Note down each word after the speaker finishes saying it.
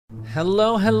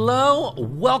Hello, hello.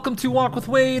 Welcome to Walk with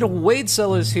Wade. Wade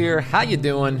Sellers here. How you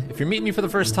doing? If you're meeting me for the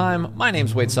first time, my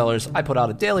name's Wade Sellers. I put out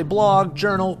a daily blog,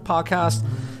 journal, podcast.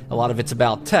 A lot of it's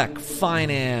about tech,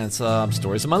 finance,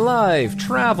 stories of my life,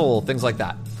 travel, things like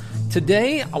that.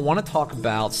 Today, I want to talk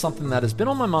about something that has been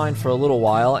on my mind for a little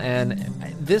while, and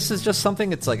this is just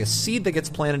something, it's like a seed that gets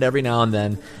planted every now and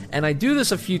then, and I do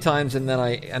this a few times, and then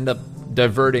I end up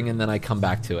diverting, and then I come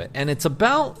back to it. And it's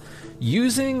about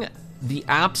using the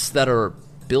apps that are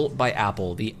built by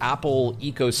Apple, the Apple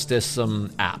ecosystem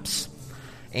apps.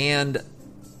 And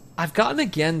I've gotten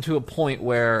again to a point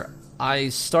where I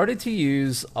started to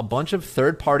use a bunch of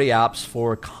third-party apps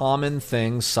for common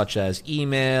things such as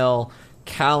email,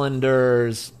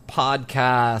 calendars,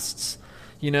 podcasts,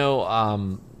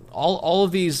 all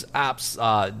of these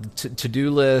apps,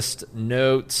 to-do list,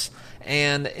 notes.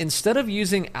 And instead of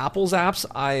using Apple's apps,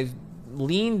 I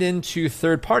leaned into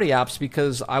third-party apps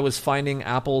because I was finding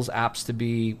Apple's apps to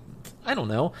be,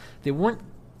 they weren't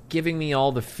giving me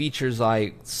all the features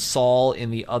I saw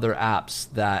in the other apps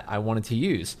that I wanted to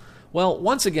use. Well,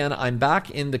 once again, I'm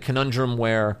back in the conundrum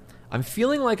where I'm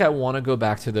feeling like I want to go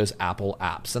back to those Apple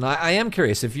apps. And I am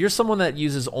curious, if you're someone that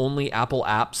uses only Apple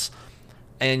apps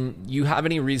and you have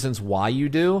any reasons why you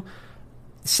do,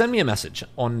 send me a message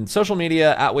on social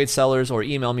media at Wade Sellers or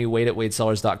email me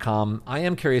wade@wadesellers.com. I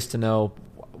am curious to know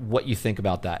what you think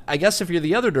about that. I guess if you're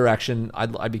the other direction,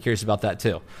 I'd be curious about that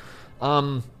too.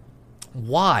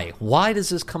 Why? Why does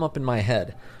this come up in my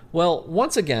head? Well,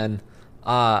 once again,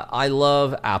 I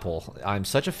love Apple. I'm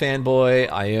such a fanboy.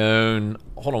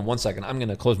 Hold on one second. I'm going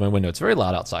to close my window. It's very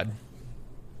loud outside.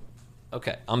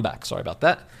 Okay, I'm back. Sorry about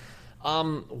that.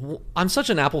 I'm such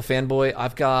an Apple fanboy.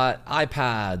 I've got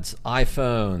iPads,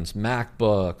 iPhones,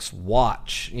 MacBooks,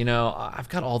 watch. I've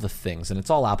got all the things, and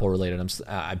it's all Apple related.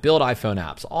 I build iPhone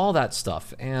apps, all that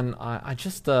stuff, and I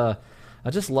just love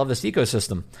this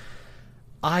ecosystem.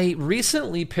 I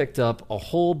recently picked up a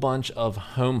whole bunch of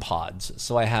HomePods.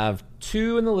 So I have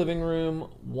 2 in the living room,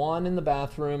 1 in the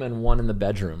bathroom, and 1 in the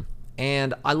bedroom.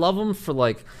 And I love them for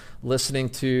listening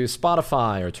to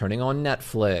Spotify or turning on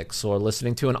Netflix or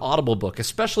listening to an Audible book,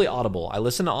 especially Audible. I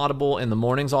listen to Audible in the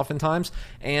mornings oftentimes,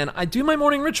 and I do my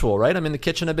morning ritual, right? I'm in the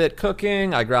kitchen a bit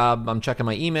cooking. I'm checking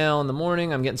my email in the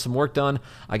morning. I'm getting some work done.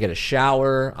 I get a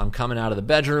shower. I'm coming out of the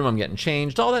bedroom. I'm getting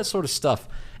changed, all that sort of stuff.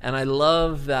 And I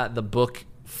love that the book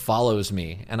follows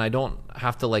me, and I don't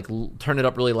have to turn it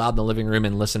up really loud in the living room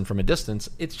and listen from a distance.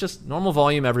 It's just normal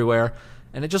volume everywhere.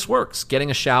 And it just works. Getting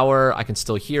a shower, I can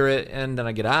still hear it, and then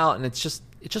I get out, and it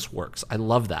just works. I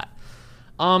love that.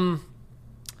 I've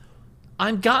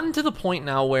gotten to the point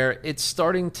now where it's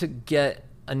starting to get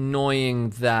annoying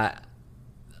that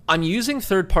I'm using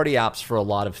third-party apps for a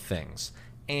lot of things,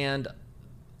 and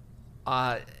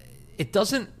it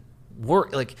doesn't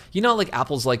work.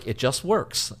 Apple's it just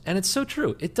works, and it's so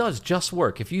true. It does just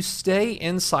work. If you stay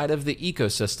inside of the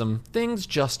ecosystem, things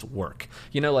just work.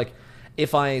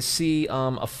 If I see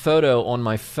a photo on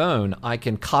my phone, I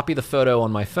can copy the photo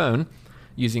on my phone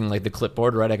using the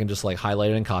clipboard, right? I can just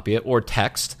highlight it and copy it, or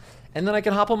text, and then I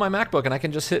can hop on my MacBook and I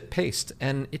can just hit paste,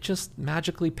 and it just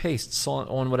magically pastes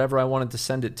on whatever I wanted to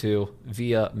send it to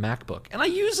via MacBook. And I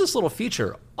use this little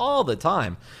feature all the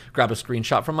time. Grab a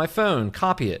screenshot from my phone,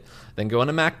 copy it, then go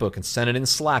into MacBook and send it in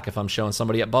Slack if I'm showing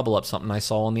somebody at Bubble Up something I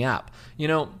saw on the app.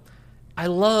 I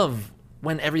love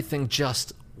when everything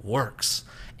just works.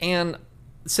 And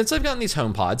since I've gotten these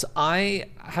HomePods, I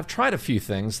have tried a few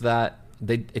things that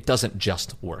it doesn't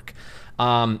just work.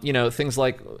 Things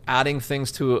like adding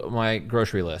things to my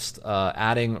grocery list,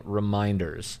 adding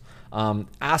reminders,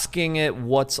 asking it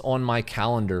what's on my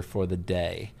calendar for the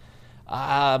day,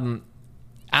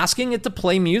 asking it to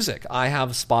play music. I have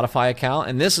a Spotify account,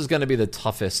 and this is going to be the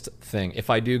toughest thing.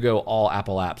 If I do go all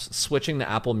Apple apps, switching to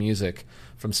Apple Music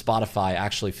from Spotify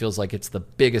actually feels like it's the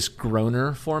biggest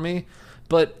groaner for me.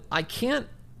 But I can't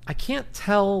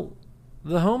tell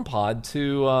the HomePod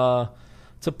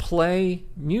to play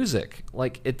music.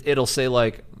 It'll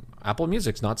say Apple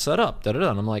Music's not set up, and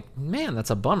I'm like, man,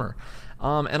 that's a bummer.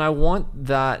 And I want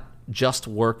that just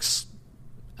works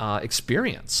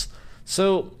experience.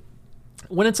 So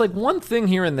when it's one thing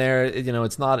here and there,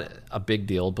 it's not a big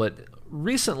deal. But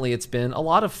recently, it's been a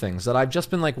lot of things that I've just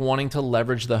been wanting to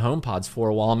leverage the HomePods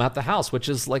for while I'm at the house, which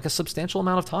is a substantial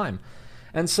amount of time.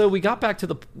 And so we got back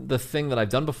to the thing that I've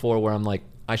done before where I'm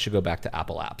I should go back to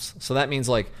Apple apps. So that means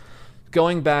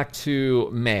going back to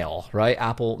Mail, right?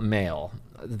 Apple Mail.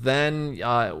 Then,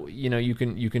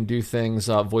 you can do things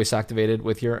voice activated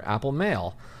with your Apple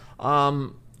Mail.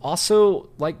 Also,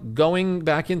 like going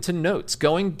back into notes,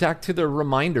 going back to the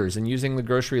reminders and using the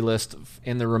grocery list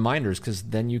in the reminders, because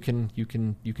then you can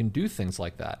do things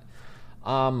like that.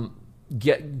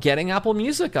 Getting Apple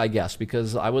Music, I guess,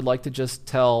 because I would like to just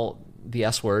tell the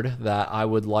S word that I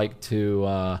would like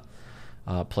to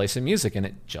play some music, and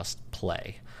it just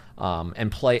play,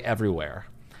 and play everywhere.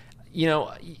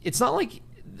 It's not like,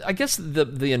 I guess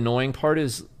the annoying part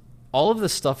is all of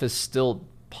this stuff is still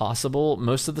possible.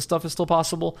 Most of the stuff is still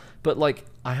possible, but like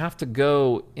I have to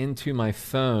go into my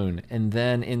phone and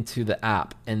then into the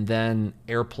app and then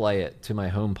AirPlay it to my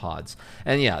HomePods.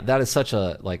 And yeah, that is such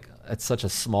a it's such a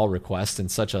small request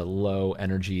and such a low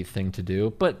energy thing to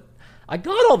do, but I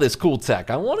got all this cool tech.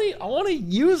 I want to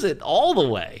use it all the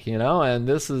way, and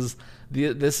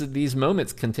these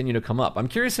moments continue to come up. I'm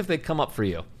curious if they come up for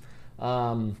you.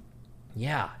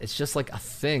 Yeah, it's just like a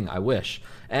thing, I wish.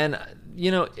 And,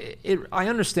 I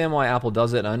understand why Apple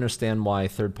does it. I understand why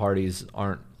third parties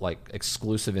aren't like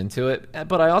exclusive into it.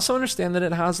 But I also understand that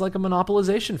it has like a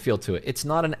monopolization feel to it. It's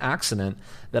not an accident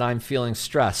that I'm feeling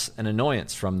stress and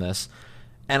annoyance from this.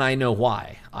 And I know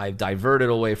why. I've diverted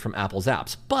away from Apple's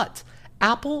apps. But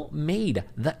Apple made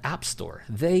the App Store.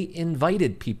 They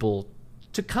invited people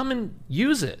to come and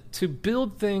use it, to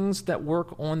build things that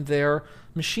work on their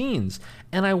machines.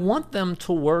 And I want them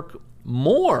to work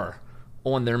more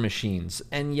on their machines.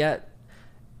 And yet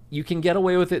you can get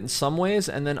away with it in some ways,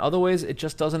 and then other ways it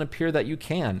just doesn't appear that you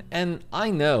can. And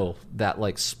I know that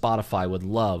like Spotify would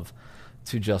love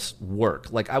to just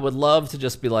work. Like I would love to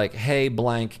just be like, hey,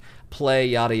 blank, play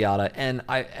yada yada. And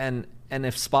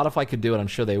if Spotify could do it, I'm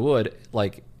sure they would.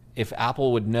 Like if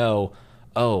Apple would know,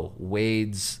 oh,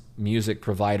 Wade's music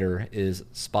provider is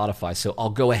Spotify, so I'll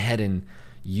go ahead and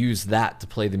use that to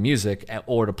play the music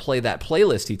or to play that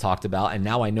playlist he talked about, and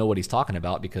now I know what he's talking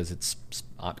about because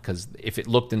if it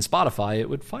looked in Spotify, it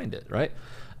would find it, right?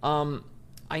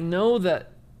 I know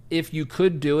that if you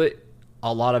could do it,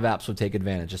 a lot of apps would take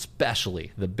advantage,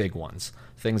 especially the big ones.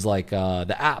 Things like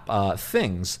the app,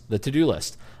 Things, the to-do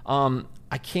list.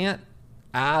 I can't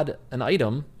add an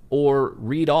item or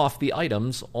read off the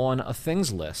items on a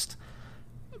Things list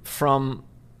from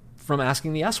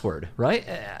asking the S word, right?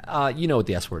 You know what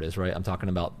the S word is, right? I'm talking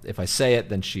about if I say it,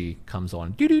 then she comes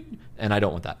on, doo-doo, and I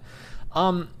don't want that.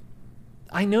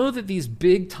 I know that these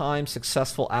big-time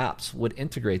successful apps would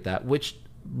integrate that, which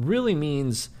really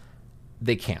means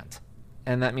they can't.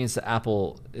 And that means that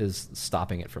Apple is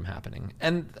stopping it from happening.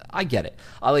 And I get it.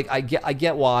 I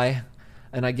get why.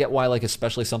 And I get why, like,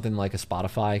 especially something like a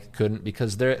Spotify couldn't,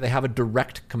 because they have a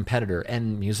direct competitor,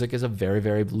 and music is a very,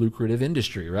 very lucrative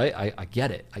industry, right? I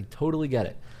get it. I totally get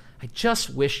it. I just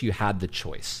wish you had the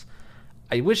choice.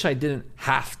 I wish I didn't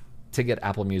have to get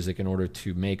Apple Music in order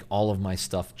to make all of my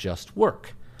stuff just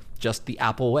work. Just the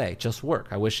Apple way, just work.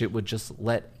 I wish it would just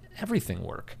let everything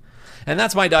work. And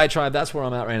that's my diatribe. That's where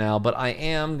I'm at right now. But I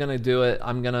am going to do it.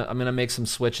 I'm gonna make some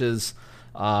switches.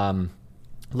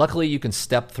 Luckily, you can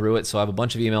step through it, so I have a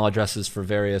bunch of email addresses for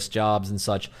various jobs and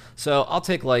such. So I'll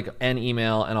take like an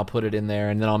email and I'll put it in there,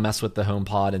 and then I'll mess with the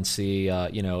HomePod and see,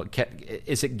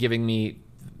 is it giving me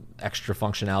extra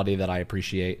functionality that I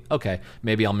appreciate? Okay,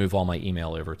 maybe I'll move all my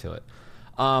email over to it.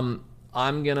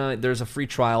 There's a free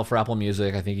trial for Apple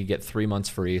Music. I think you get 3 months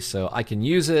free, so I can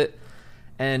use it.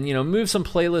 And, move some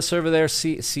playlists over there.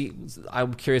 See,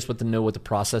 I'm curious what the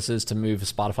process is to move a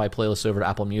Spotify playlist over to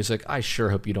Apple Music. I sure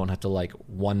hope you don't have to, like,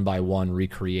 one by one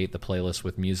recreate the playlist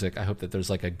with music. I hope that there's,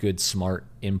 like, a good, smart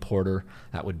importer.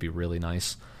 That would be really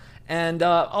nice. And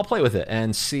I'll play with it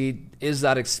and see, is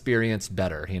that experience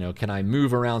better? Can I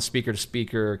move around speaker to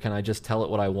speaker? Can I just tell it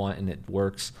what I want and it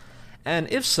works?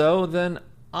 And if so, then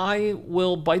I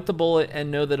will bite the bullet and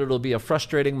know that it'll be a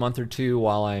frustrating month or two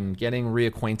while I'm getting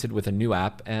reacquainted with a new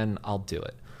app, and I'll do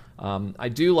it. I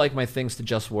do like my things to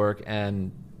just work,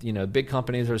 and big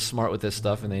companies are smart with this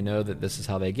stuff, and they know that this is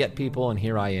how they get people, and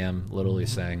here I am literally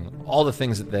saying all the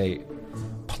things that they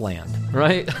planned,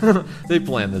 right? They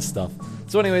planned this stuff.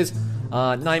 So anyways,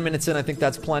 9 minutes in, I think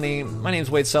that's plenty. My name's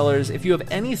Wade Sellers. If you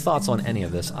have any thoughts on any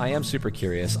of this, I am super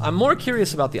curious. I'm more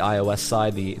curious about the iOS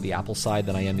side, the Apple side,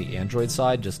 than I am the Android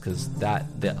side, just because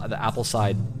the Apple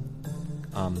side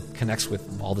connects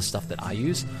with all the stuff that I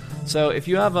use. So if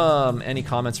you have any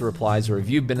comments or replies, or if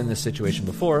you've been in this situation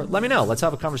before, let me know. Let's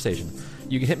have a conversation.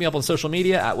 You can hit me up on social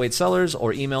media at Wade Sellers,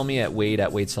 or email me at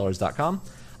wade@wadesellers.com.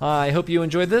 I hope you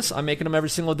enjoyed this. I'm making them every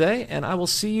single day, and I will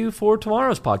see you for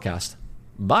tomorrow's podcast.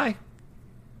 Bye.